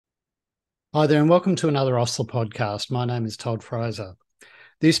Hi there, and welcome to another Osler podcast. My name is Todd Fraser.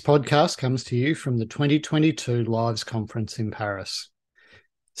 This podcast comes to you from the 2022 Lives Conference in Paris.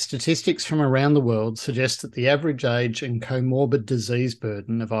 Statistics from around the world suggest that the average age and comorbid disease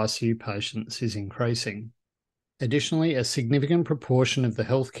burden of ICU patients is increasing. Additionally, a significant proportion of the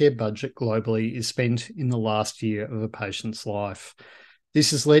healthcare budget globally is spent in the last year of a patient's life.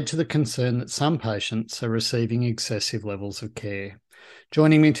 This has led to the concern that some patients are receiving excessive levels of care.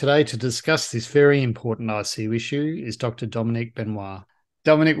 Joining me today to discuss this very important ICU issue is Dr. Dominique Benoit.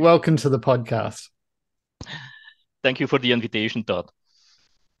 Dominic, welcome to the podcast. Thank you for the invitation, Todd.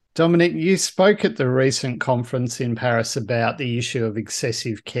 Dominic, you spoke at the recent conference in Paris about the issue of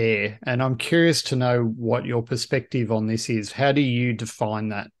excessive care, and I'm curious to know what your perspective on this is. How do you define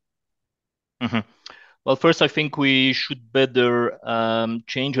that? Well, first, I think we should better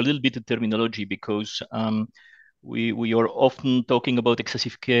change a little bit the terminology because we are often talking about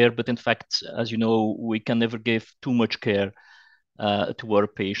excessive care, but in fact, as you know, we can never give too much care to our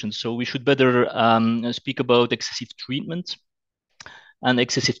patients. So we should better speak about excessive treatment. And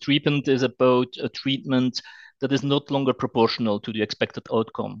excessive treatment is about a treatment that is not longer proportional to the expected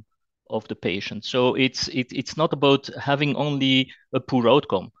outcome of the patient. So it's not about having only a poor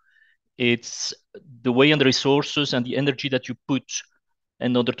outcome. It's the way and the resources and the energy that you put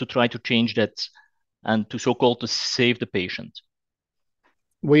in order to try to change that and to so-called to save the patient.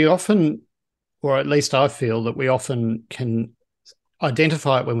 We often, or at least I feel that we often can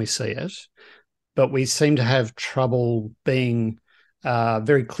identify it when we see it, but we seem to have trouble being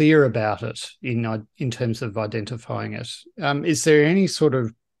very clear about it in terms of identifying it. Is there any sort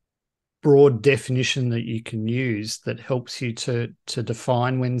of broad definition that you can use that helps you to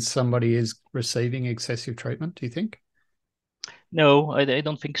define when somebody is receiving excessive treatment, do you think? No, I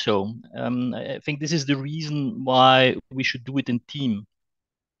don't think so. I think this is the reason why we should do it in team.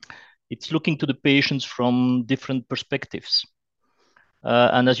 It's looking to the patients from different perspectives.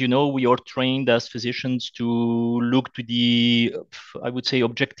 And as you know, we are trained as physicians to look to the, I would say,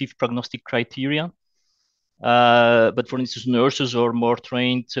 objective prognostic criteria. But for instance, nurses are more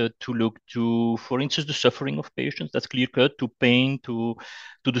trained to look to, for instance, the suffering of patients. That's clear cut, to pain, to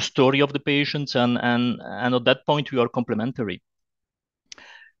the story of the patients, and at that point we are complementary.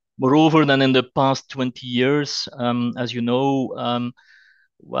 Moreover, than in the past 20 years, as you know,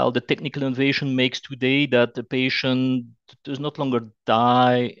 well, the technical innovation makes today that the patient does not longer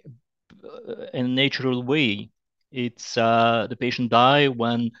die in a natural way. It's the patient die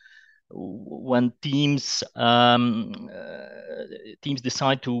when teams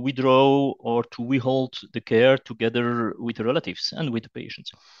decide to withdraw or to withhold the care together with the relatives and with the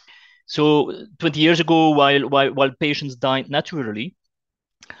patients. So 20 years ago, while patients died naturally,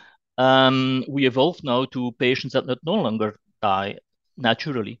 we evolved now to patients that no longer die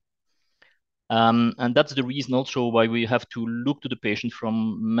naturally. And that's the reason also why we have to look to the patient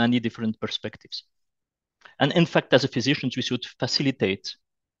from many different perspectives. And in fact, as a physicians, we should facilitate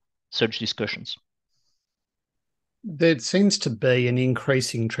such discussions. There seems to be an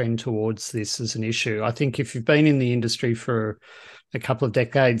increasing trend towards this as an issue. I think if you've been in the industry for a couple of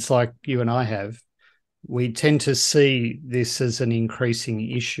decades, like you and I have, we tend to see this as an increasing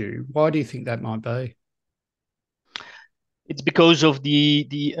issue. Why do you think that might be? It's because of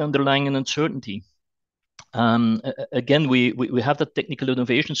the underlying uncertainty. Again, we have that technical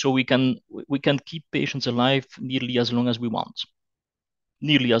innovation, so we can keep patients alive nearly as long as we want,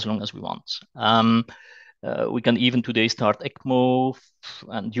 nearly as long as we want. We can even today start ECMO,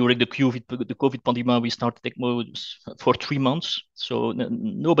 and during the COVID pandemic, we started ECMO for 3 months. So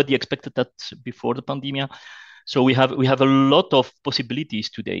nobody expected that before the pandemic. So we have a lot of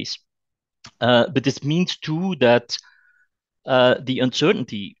possibilities today, but this means too that the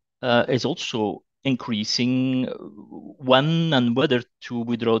uncertainty is also increasing when and whether to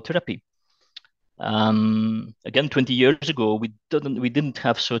withdraw therapy. Again, 20 years ago, we didn't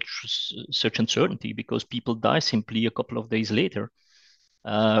have such uncertainty because people die simply a couple of days later.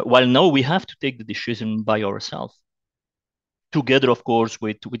 While now we have to take the decision by ourselves, together, of course,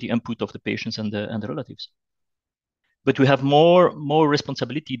 with the input of the patients and the relatives. But we have more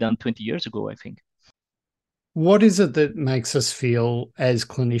responsibility than 20 years ago, I think. What is it that makes us feel as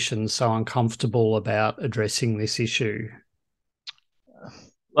clinicians so uncomfortable about addressing this issue?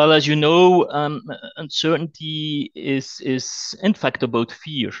 Well, as you know, uncertainty is in fact about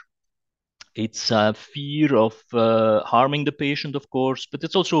fear. It's fear of harming the patient, of course, but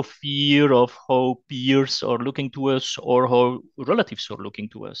it's also fear of how peers are looking to us or how relatives are looking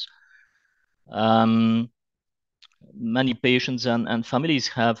to us. Um, Many patients and families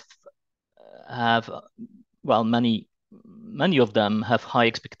have well, many of them have high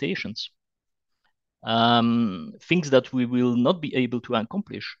expectations. things that we will not be able to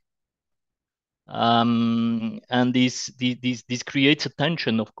accomplish. And this creates a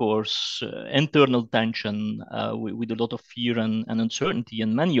tension, of course, internal tension with a lot of fear and uncertainty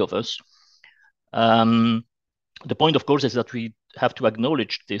in many of us. The point, of course, is that we have to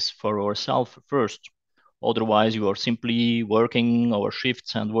acknowledge this for ourselves first. Otherwise, you are simply working our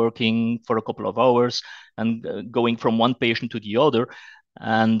shifts and working for a couple of hours and going from one patient to the other,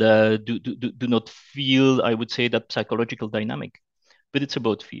 and do not feel, I would say, that psychological dynamic. But it's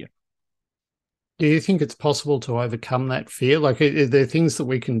about fear. Do you think it's possible to overcome that fear? Like, are there things that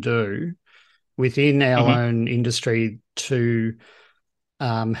we can do within our own industry to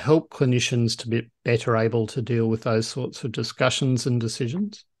help clinicians to be better able to deal with those sorts of discussions and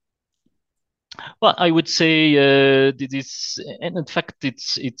decisions? Well, I would say this, and in fact,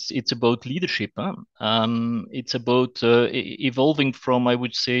 it's about leadership. Huh? It's about evolving from, I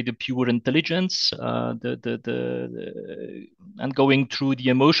would say, the pure intelligence, and going through the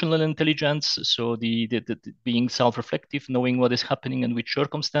emotional intelligence. So the being self-reflective, knowing what is happening and which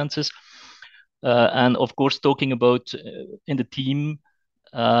circumstances, and of course, talking about in the team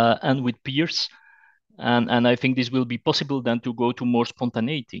and with peers. And I think this will be possible then to go to more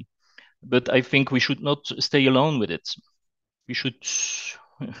spontaneity. But I think we should not stay alone with it. We should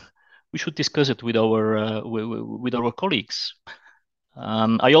we should discuss it with our colleagues.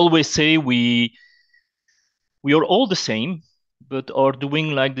 I always say we are all the same, but are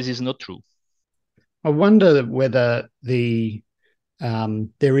doing like this is not true. I wonder whether there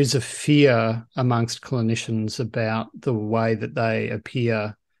is a fear amongst clinicians about the way that they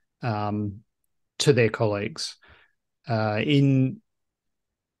appear to their colleagues in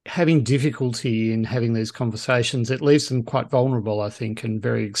having difficulty in having these conversations. It leaves them quite vulnerable, I think, and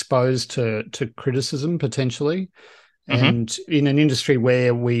very exposed to criticism potentially. And in an industry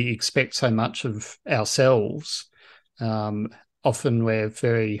where we expect so much of ourselves, often we're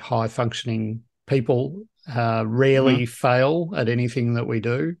very high functioning people, rarely fail at anything that we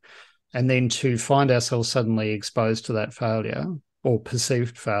do. And then to find ourselves suddenly exposed to that failure or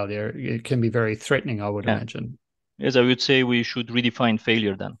perceived failure, it can be very threatening, I would imagine. Yes, I would say we should redefine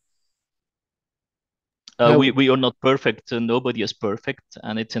failure then. We are not perfect. Nobody is perfect.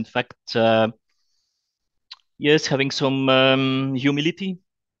 And it's in fact, yes, having some humility.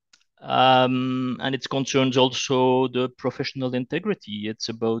 And it concerns also the professional integrity. It's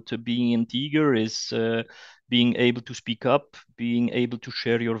about being integer, is being able to speak up, being able to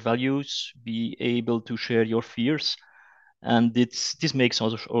share your values, be able to share your fears. And this makes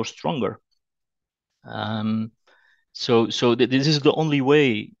us stronger. So this is the only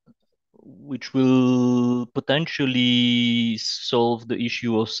way which will potentially solve the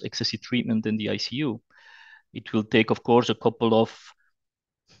issue of excessive treatment in the ICU. It will take, of course, a couple of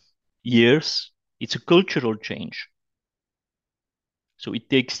years. It's a cultural change. So it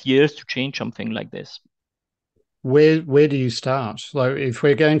takes years to change something like this. Where do you start? So if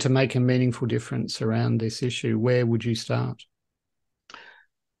we're going to make a meaningful difference around this issue, where would you start?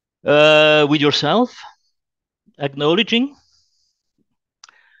 With yourself, acknowledging.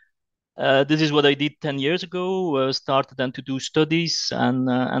 This is what I did 10 years ago. Started then to do studies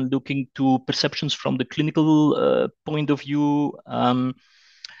and looking to perceptions from the clinical point of view. And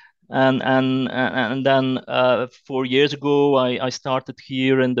then 4 years ago, I started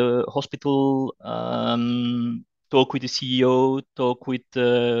here in the hospital. Talk with the CEO, talk with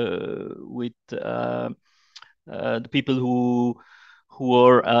the people who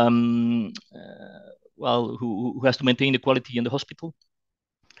are who has to maintain the quality in the hospital.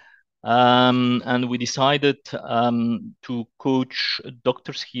 And we decided to coach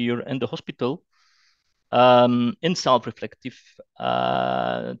doctors here in the hospital in self-reflective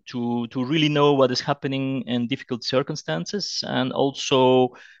to really know what is happening in difficult circumstances, and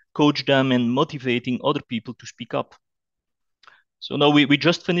also coach them in motivating other people to speak up. So now we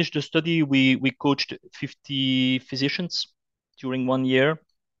just finished the study. We coached 50 physicians during 1 year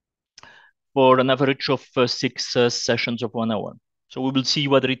for an average of 6 sessions of 1 hour. So we will see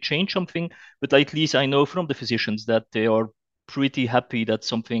whether it changed something, but at least I know from the physicians that they are pretty happy that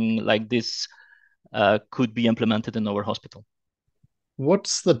something like this could be implemented in our hospital.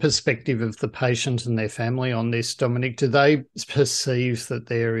 What's the perspective of the patient and their family on this, Dominic? Do they perceive that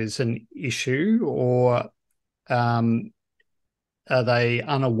there is an issue, or are they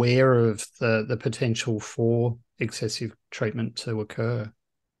unaware of the potential for excessive treatment to occur?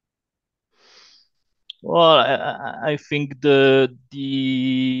 Well, I think the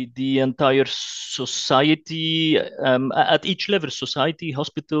entire society, at each level, society,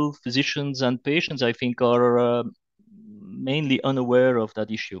 hospital, physicians, and patients, I think, are mainly unaware of that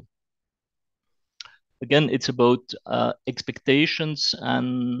issue. again, it's about expectations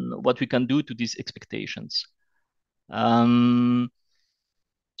and what we can do to these expectations. And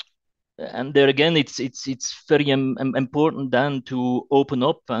there again, it's very important then to open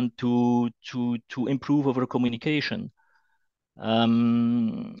up and to improve our communication.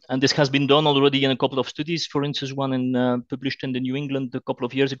 And this has been done already in a couple of studies. For instance, one published in the New England a couple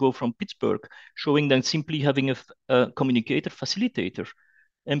of years ago from Pittsburgh, showing that simply having a communicator facilitator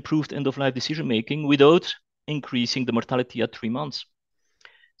improved end-of-life decision-making without increasing the mortality at 3 months.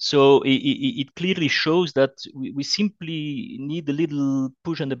 So it clearly shows that we simply need a little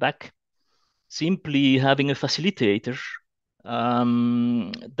push in the back, simply having a facilitator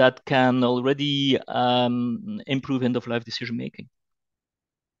that can already improve end-of-life decision-making.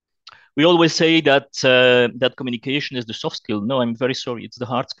 We always say that that communication is the soft skill. No, I'm very sorry. It's the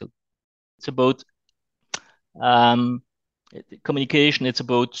hard skill. It's about communication. It's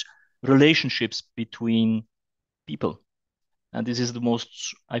about relationships between people, and this is the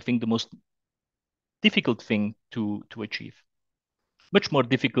most, I think, the most difficult thing to achieve. Much more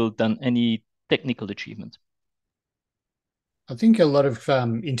difficult than any technical achievement. I think a lot of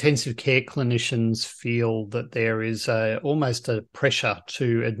intensive care clinicians feel that there is almost a pressure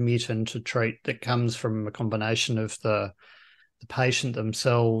to admit and to treat that comes from a combination of the patient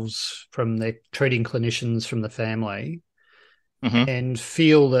themselves, from their treating clinicians, from the family, and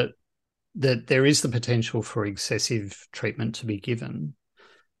feel that there is the potential for excessive treatment to be given.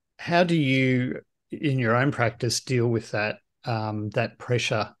 How do you, in your own practice, deal with that that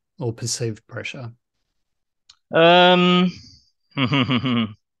pressure or perceived pressure? In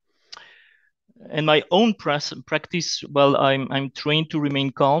my own practice, well, I'm trained to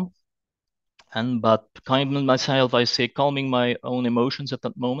remain calm, but calming myself, I say calming my own emotions at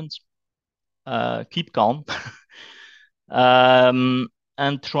that moment. Keep calm,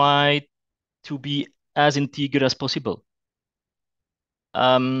 and try to be as integer as possible,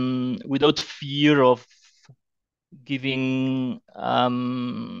 without fear of giving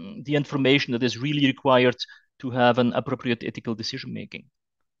the information that is really required to have an appropriate ethical decision making.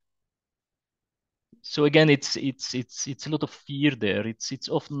 So again, it's a lot of fear there. It's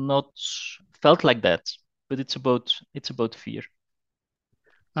often not felt like that, but it's about fear.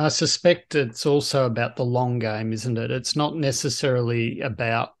 I suspect it's also about the long game, isn't it? It's not necessarily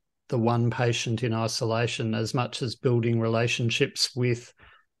about the one patient in isolation as much as building relationships with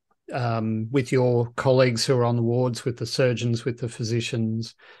your colleagues who are on the wards, with the surgeons, with the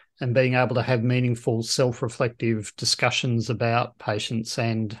physicians, and being able to have meaningful self-reflective discussions about patients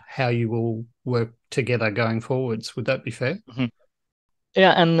and how you will work together going forwards. Would that be fair? Mm-hmm.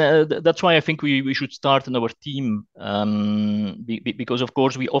 Yeah, and that's why I think we should start in our team, because of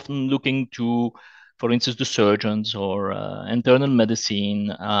course we often looking to, for instance, the surgeons or internal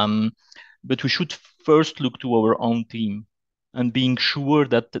medicine, but we should first look to our own team and being sure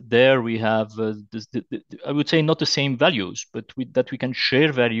that there we have I would say not the same values, but that we can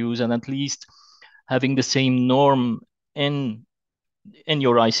share values and at least having the same norm in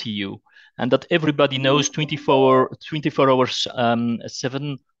your ICU, and that everybody knows 24 hours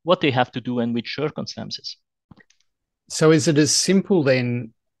 7 what they have to do and which circumstances. So is it as simple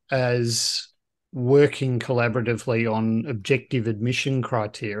then as working collaboratively on objective admission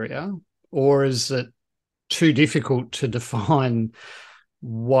criteria, or is it too difficult to define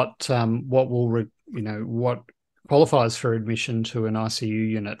what what qualifies for admission to an ICU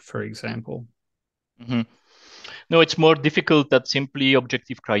unit, for example? Mm-hmm. No, it's more difficult than simply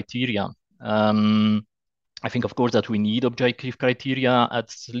objective criteria. I think, of course, that we need objective criteria.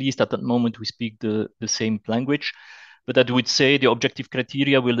 At least at that moment, we speak the same language. But I would say the objective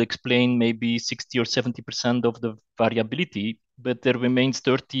criteria will explain maybe 60 or 70% of the variability, but there remains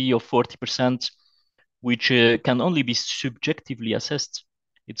 30 or 40% which can only be subjectively assessed.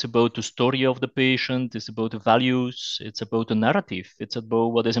 It's about the story of the patient, it's about the values, it's about the narrative, it's about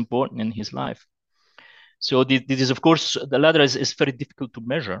what is important in his life. So this is, of course, the latter is very difficult to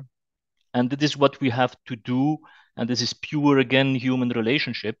measure. And this is what we have to do. And this is pure, again, human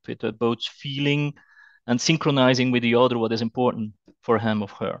relationship. It's about feeling and synchronizing with the other what is important for him or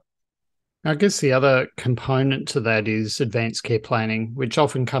her. I guess the other component to that is advanced care planning, which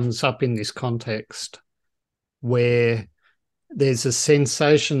often comes up in this context, where there's a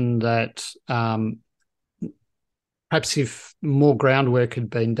sensation that perhaps if more groundwork had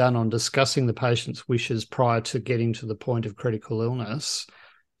been done on discussing the patient's wishes prior to getting to the point of critical illness,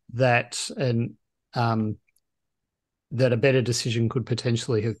 that a better decision could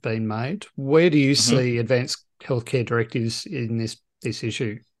potentially have been made. Where do you see advanced healthcare directives in this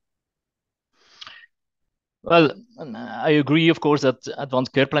issue? Well, I agree, of course, that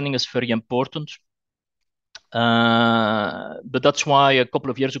advanced care planning is very important. But that's why a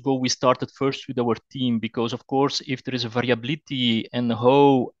couple of years ago we started first with our team, because of course, if there is a variability in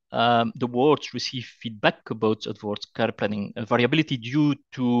how the wards receive feedback about advanced care planning, a variability due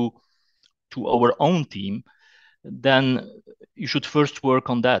to our own team, then you should first work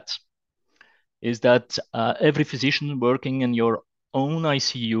on that. Is that every physician working in your own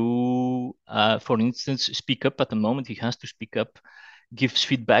ICU, for instance, speak up at the moment he has to speak up, gives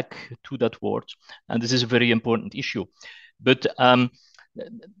feedback to that ward, and this is a very important issue. But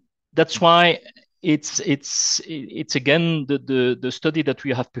that's why it's again the study that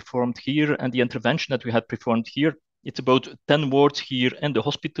we have performed here and the intervention that we have performed here. It's about 10 wards here in the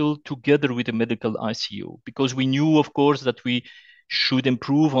hospital together with the medical ICU, because we knew, of course, that we should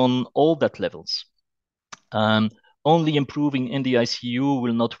improve on all that levels. Only improving in the ICU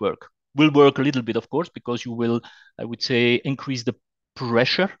will not work. Will work a little bit, of course, because you will, I would say, increase the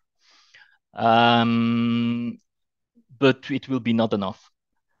pressure, but it will be not enough.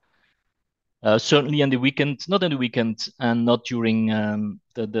 Certainly in the weekend, not in the weekend, and not during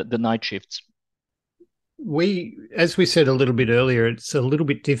the night shifts. As we said a little bit earlier, it's a little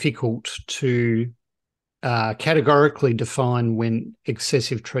bit difficult to categorically define when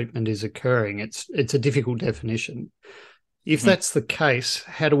excessive treatment is occurring. It's a difficult definition. If that's the case,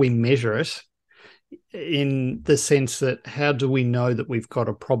 how do we measure it? In the sense that, how do we know that we've got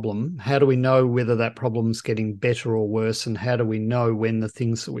a problem? How do we know whether that problem's getting better or worse? And how do we know when the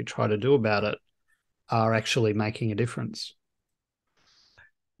things that we try to do about it are actually making a difference?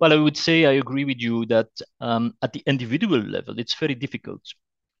 Well, I would say I agree with you that at the individual level, it's very difficult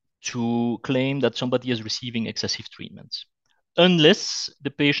to claim that somebody is receiving excessive treatments, unless the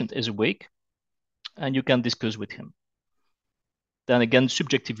patient is awake and you can discuss with him. Then again,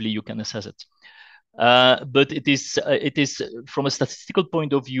 subjectively, you can assess it. But it is from a statistical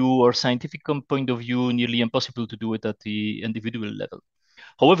point of view or scientific point of view nearly impossible to do it at the individual level.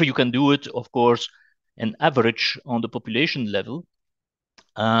 However, you can do it, of course, an average on the population level.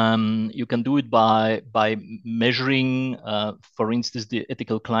 You can do it by measuring, for instance, the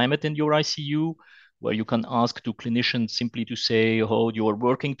ethical climate in your ICU, where you can ask to clinicians simply to say how you are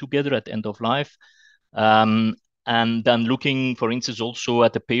working together at end of life. And then looking, for instance, also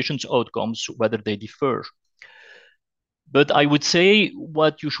at the patient's outcomes, whether they differ. But I would say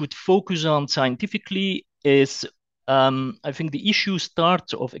what you should focus on scientifically is, I think the issue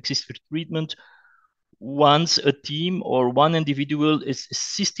starts of excessive treatment once a team or one individual is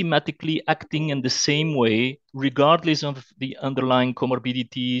systematically acting in the same way, regardless of the underlying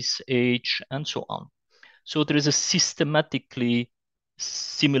comorbidities, age, and so on. So there is a systematically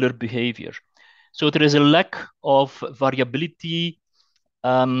similar behavior. So there is a lack of variability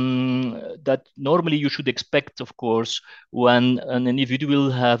that normally you should expect, of course, when an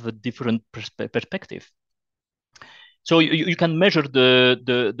individual have a different perspective. So you can measure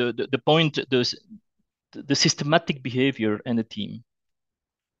the point, the systematic behavior in a team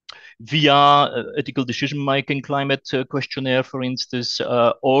via ethical decision-making climate questionnaire, for instance,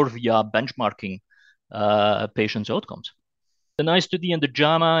 or via benchmarking patients' outcomes. A nice study in the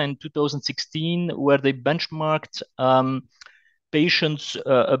JAMA in 2016 where they benchmarked patients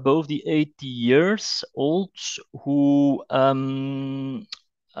above the 80 years old who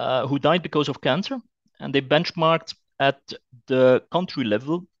died because of cancer, and they benchmarked at the country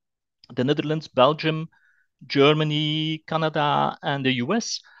level, the Netherlands, Belgium, Germany, Canada, and the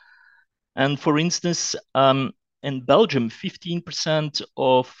US. And for instance, in Belgium, 15%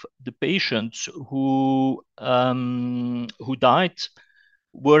 of the patients who died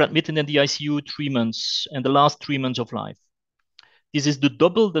were admitted in the ICU 3 months, in the last 3 months of life. This is the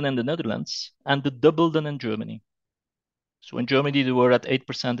double than in the Netherlands and the double than in Germany. So in Germany, they were at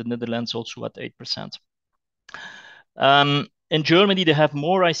 8%, in the Netherlands also at 8%. In Germany, they have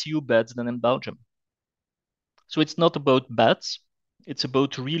more ICU beds than in Belgium. So it's not about beds, it's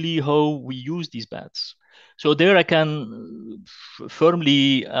about really how we use these beds. So there I can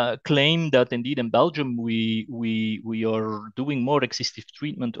firmly claim that indeed in Belgium, we are doing more excessive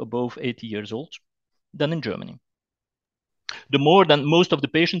treatment above 80 years old than in Germany. The more than most of the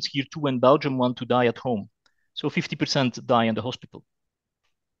patients here too in Belgium want to die at home. So 50% die in the hospital.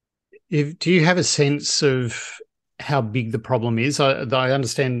 Do you have a sense of how big the problem is? I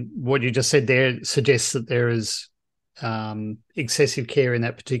understand what you just said there suggests that there is excessive care in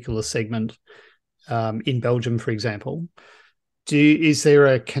that particular segment in Belgium, for example. Is there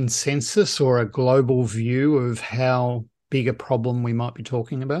a consensus or a global view of how big a problem we might be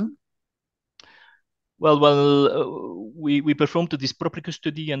talking about? Well, we performed this Propicus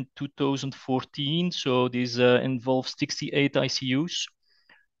study in 2014. So this involves 68 ICUs.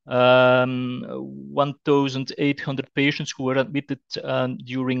 1,800 patients who were admitted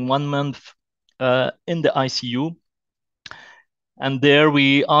during 1 month in the ICU. And there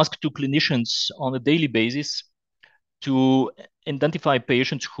we asked two clinicians on a daily basis to identify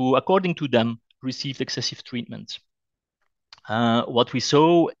patients who, according to them, received excessive treatment. What we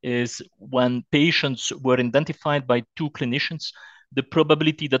saw is when patients were identified by two clinicians, the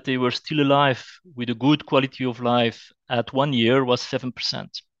probability that they were still alive with a good quality of life at 1 year was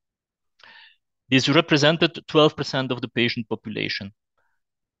 7%. This represented 12% of the patient population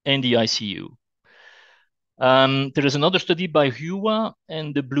in the ICU. There is another study by Hua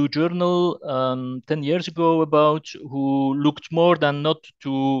in the Blue Journal 10 years ago about who looked more than not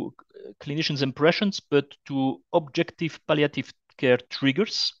to clinicians' impressions, but to objective palliative care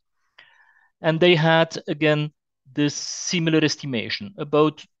triggers. And they had, again, this similar estimation,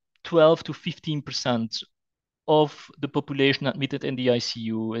 about 12 to 15% of the population admitted in the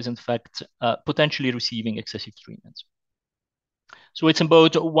ICU is in fact potentially receiving excessive treatment. So it's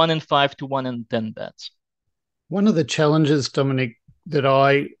about 1 in 5 to 1 in 10 beds. One of the challenges, Dominic, that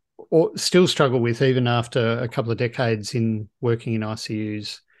I still struggle with even after a couple of decades in working in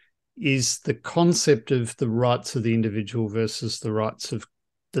ICUs is the concept of the rights of the individual versus the rights of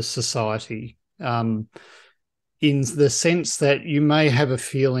the society. In the sense that you may have a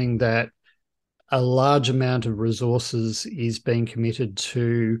feeling that a large amount of resources is being committed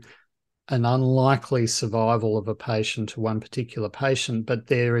to an unlikely survival of a patient to one particular patient, but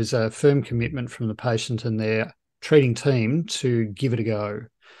there is a firm commitment from the patient and their treating team to give it a go.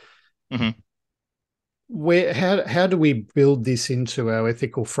 Mm-hmm. How do we build this into our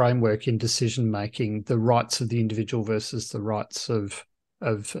ethical framework in decision making, the rights of the individual versus the rights of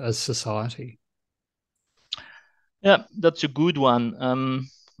a society? Yeah, that's a good one.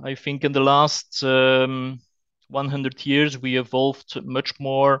 I think in the last 100 years, we evolved much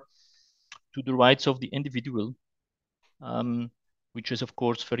more to the rights of the individual, which is, of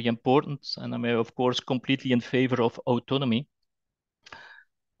course, very important. And I'm, of course, completely in favor of autonomy.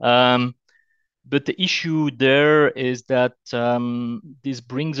 But the issue there is that this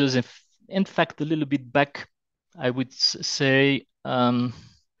brings us, in fact, a little bit back, I would say,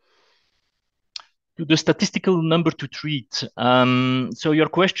 to the statistical number to treat. So your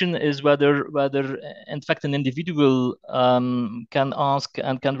question is whether in fact an individual can ask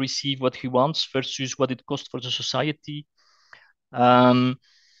and can receive what he wants versus what it costs for the society.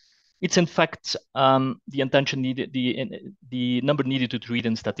 It's in fact the intention needed, the number needed to treat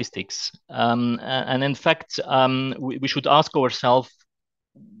in statistics. And in fact, we should ask ourselves,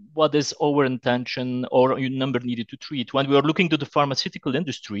 what is our intention or number needed to treat? When we are looking to the pharmaceutical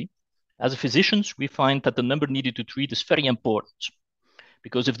industry, as physicians, we find that the number needed to treat is very important,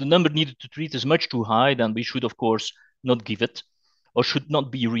 because if the number needed to treat is much too high, then we should, of course, not give it or should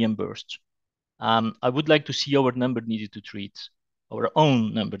not be reimbursed. I would like to see our number needed to treat, our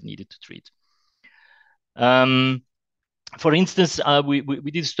own number needed to treat. For instance, we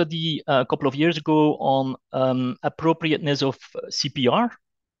did a study a couple of years ago on appropriateness of CPR.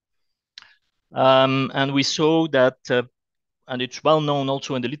 And we saw that, and it's well known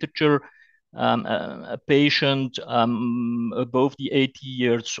also in the literature, a patient above the 80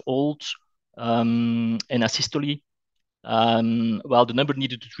 years old in asystole, well, the number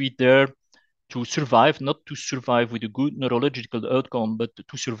needed to treat there to survive, not to survive with a good neurological outcome, but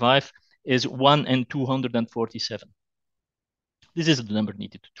to survive is 1 in 247. This is the number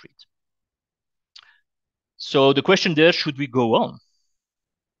needed to treat. So the question there, should we go on?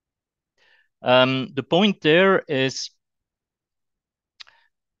 The point there is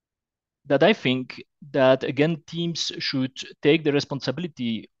that I think that, again, teams should take the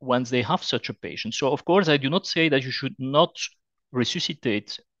responsibility once they have such a patient. So, of course, I do not say that you should not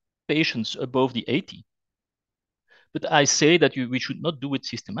resuscitate patients above the 80, but I say that we should not do it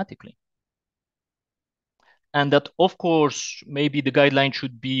systematically. And that, of course, maybe the guideline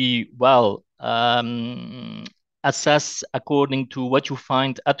should be, well, assess according to what you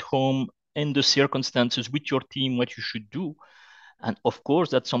find at home in the circumstances with your team, what you should do. And of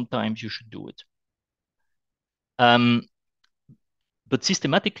course, that sometimes you should do it. But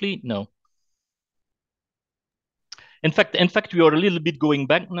systematically, no. In fact, we are a little bit going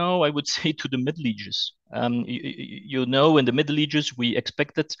back now, I would say, to the Middle Ages. You know, in the Middle Ages, we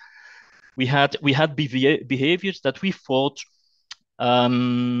expected, we had behaviors that we thought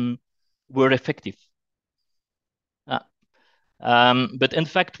were effective. But in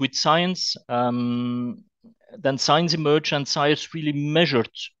fact, with science, then science emerged and science really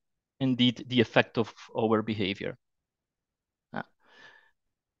measured indeed the effect of our behavior.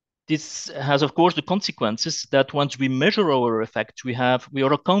 this has, of course, the consequences that once we measure our effects, we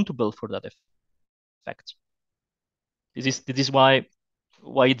are accountable for that effect. This is why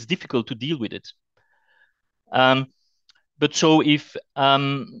it's difficult to deal with it. But so if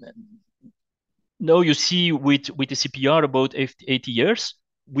now you see with the CPR about 80 years,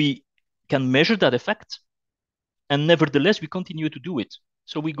 we can measure that effect, and nevertheless we continue to do it.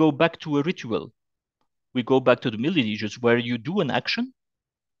 So we go back to a ritual. We go back to the Middle Ages, where you do an action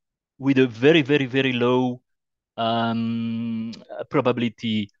with a very, very, very low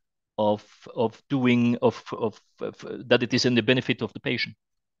probability of doing of that it is in the benefit of the patient.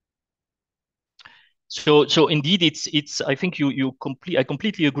 So indeed, it's. I think I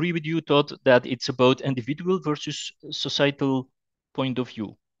completely agree with you, Todd, that it's about individual versus societal point of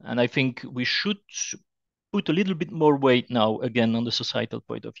view, and I think we should put a little bit more weight now again on the societal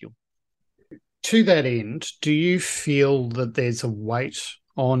point of view. To that end, do you feel that there's a weight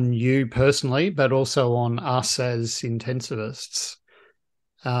on you personally, but also on us as intensivists,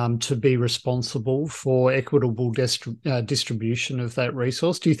 to be responsible for equitable distribution of that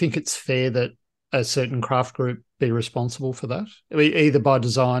resource? Do you think it's fair that a certain craft group be responsible for that, either by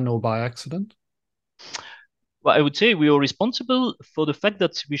design or by accident? Well, I would say we are responsible for the fact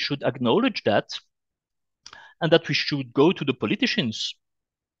that we should acknowledge that, and that we should go to the politicians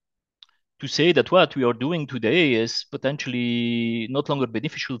to say that what we are doing today is potentially not longer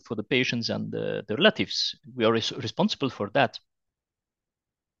beneficial for the patients and the relatives. We are responsible for that.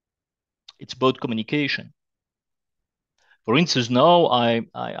 It's about communication. For instance, now I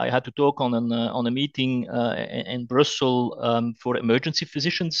had to talk on a meeting in Brussels for emergency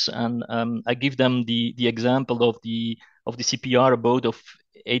physicians, and I give them the example of the CPR about of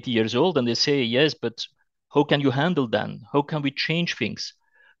 80 years old, and they say, yes, but how can you handle then? How can we change things?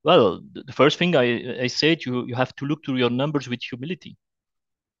 Well, the first thing I said, you have to look to your numbers with humility,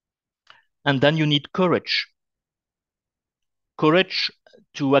 and then you need courage. Courage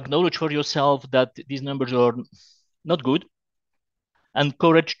to acknowledge for yourself that these numbers are not good, and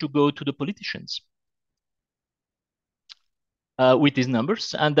courage to go to the politicians with these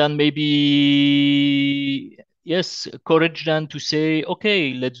numbers, and then maybe, yes, courage then to say,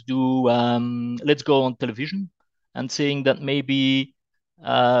 okay, let's go on television and saying that maybe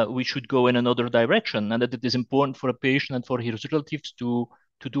we should go in another direction, and that it is important for a patient and for his relatives to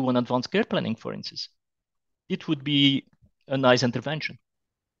do an advanced care planning, for instance. It would be a nice intervention.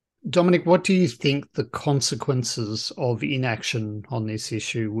 Dominic, what do you think the consequences of inaction on this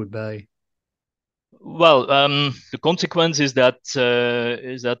issue would be? Well, the consequence is that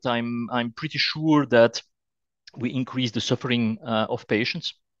I'm pretty sure that we increase the suffering of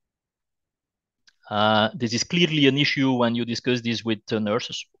patients. This is clearly an issue when you discuss this with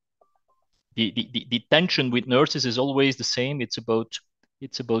nurses. The tension with nurses is always the same. It's about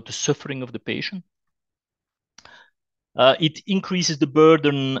the suffering of the patient. It increases the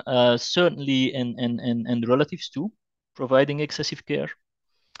burden, certainly, and relatives too, providing excessive care.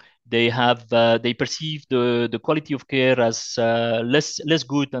 They perceive the quality of care as less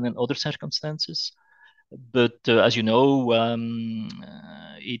good than in other circumstances. But as you know,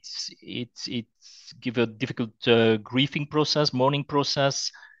 it's give a difficult grieving process, mourning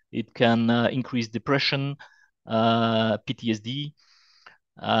process. It can increase depression, PTSD.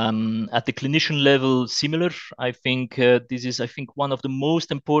 At the clinician level, similar. I think this is one of the most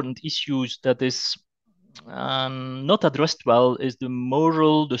important issues that is not addressed well, is the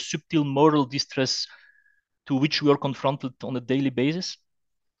subtle moral distress to which we are confronted on a daily basis.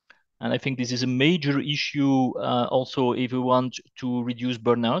 And I think this is a major issue also if we want to reduce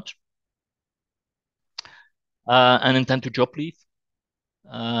burnout and intent to job leave.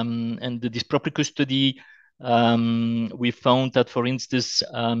 And this Propicus study, we found that, for instance,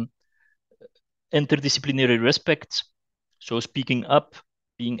 interdisciplinary respect, so speaking up,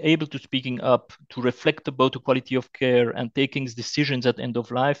 being able to speaking up, to reflect about the quality of care and taking decisions at the end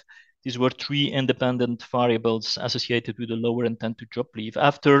of life, these were 3 independent variables associated with a lower intent to job leave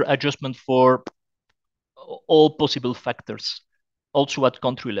after adjustment for all possible factors, also at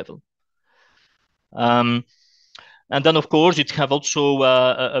country level. And then, of course, it have also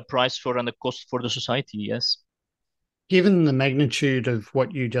a price for and a cost for the society, yes. Given the magnitude of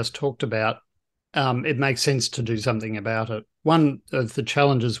what you just talked about, it makes sense to do something about it. One of the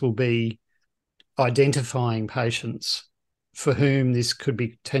challenges will be identifying patients for whom this could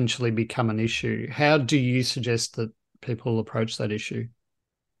potentially become an issue. How do you suggest that people approach that issue?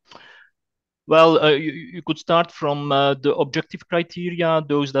 Well, you could start from the objective criteria,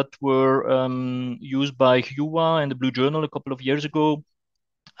 those that were used by HUA and the Blue Journal a couple of years ago,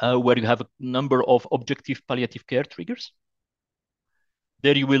 where you have a number of objective palliative care triggers.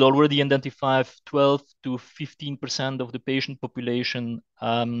 There you will already identify 12 to 15% of the patient population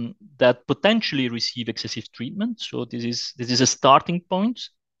that potentially receive excessive treatment. So this is a starting point.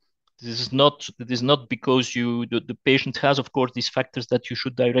 This is not because the patient has, of course, these factors that you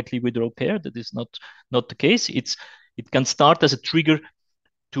should directly withdraw care. That is not the case. It can start as a trigger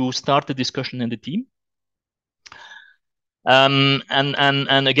to start the discussion in the team. And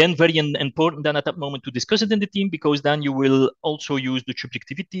again, very important then at that moment to discuss it in the team, because then you will also use the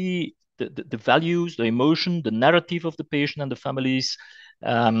subjectivity, the values, the emotion, the narrative of the patient and the families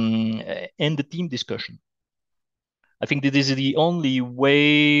in the team discussion. I think this is the only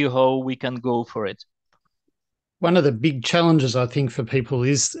way how we can go for it. One of the big challenges, I think, for people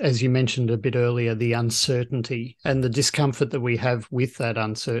is, as you mentioned a bit earlier, the uncertainty and the discomfort that we have with that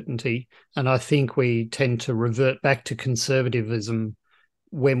uncertainty. And I think we tend to revert back to conservatism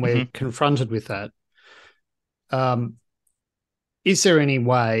when we're confronted with that. Is there any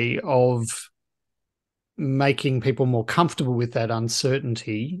way of making people more comfortable with that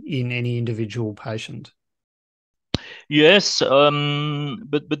uncertainty in any individual patient? Yes,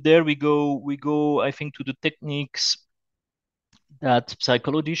 but there we go. I think to the techniques that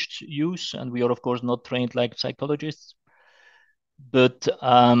psychologists use, and we are of course not trained like psychologists, but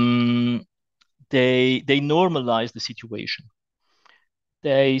they normalize the situation.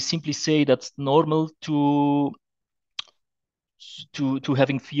 They simply say that's normal to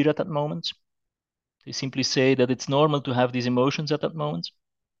having fear at that moment. They simply say that it's normal to have these emotions at that moment.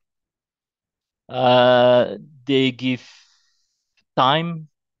 They give time.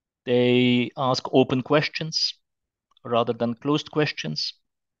 They ask open questions rather than closed questions,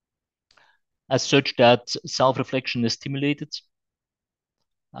 as such that self-reflection is stimulated.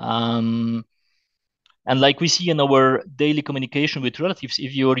 And like we see in our daily communication with relatives,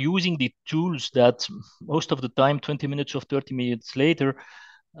 if you're using the tools that most of the time, 20 minutes or 30 minutes later,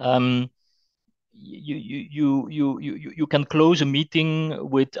 you can close a meeting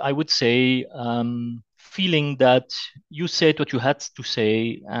with, I would say, feeling that you said what you had to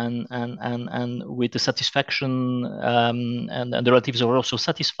say, and with the satisfaction, and the relatives are also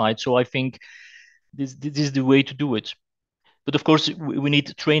satisfied. So I think this is the way to do it. But of course, we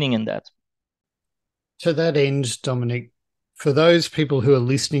need training in that. To that end, Dominic, for those people who are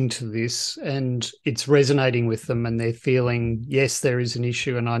listening to this and it's resonating with them and they're feeling, yes, there is an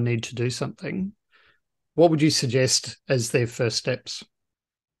issue and I need to do something, what would you suggest as their first steps?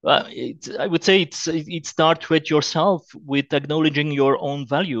 I would say it starts with yourself, with acknowledging your own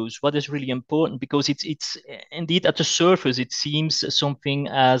values. What is really important, because it's indeed at the surface it seems something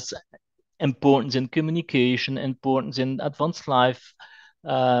as importance in communication, importance in advanced life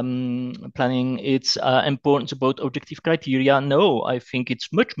planning. It's importance about objective criteria. No, I think it's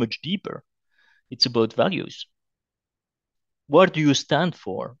much deeper. It's about values. What do you stand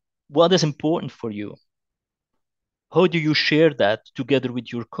for? What is important for you? How do you share that together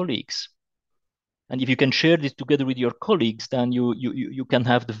with your colleagues? And if you can share this together with your colleagues, then you can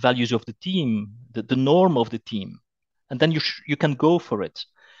have the values of the team, the norm of the team, and then you can go for it.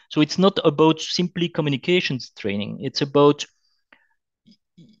 So it's not about simply communications training. It's about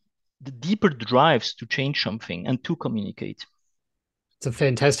the deeper drives to change something and to communicate. It's a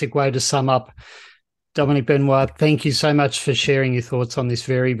fantastic way to sum up. Dominic Benoit, thank you so much for sharing your thoughts on this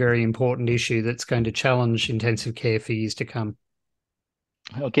very, very important issue that's going to challenge intensive care for years to come.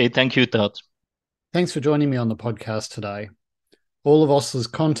 Okay, thank you, Todd. Thanks for joining me on the podcast today. All of OSLA's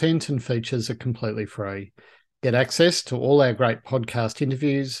content and features are completely free. Get access to all our great podcast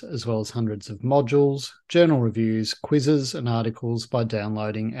interviews, as well as hundreds of modules, journal reviews, quizzes, and articles by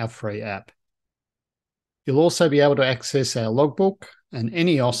downloading our free app. You'll also be able to access our logbook, and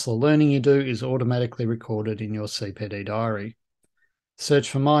any OSLA learning you do is automatically recorded in your CPD diary. Search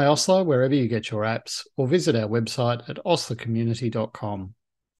for My OSLA wherever you get your apps, or visit our website at oslacommunity.com.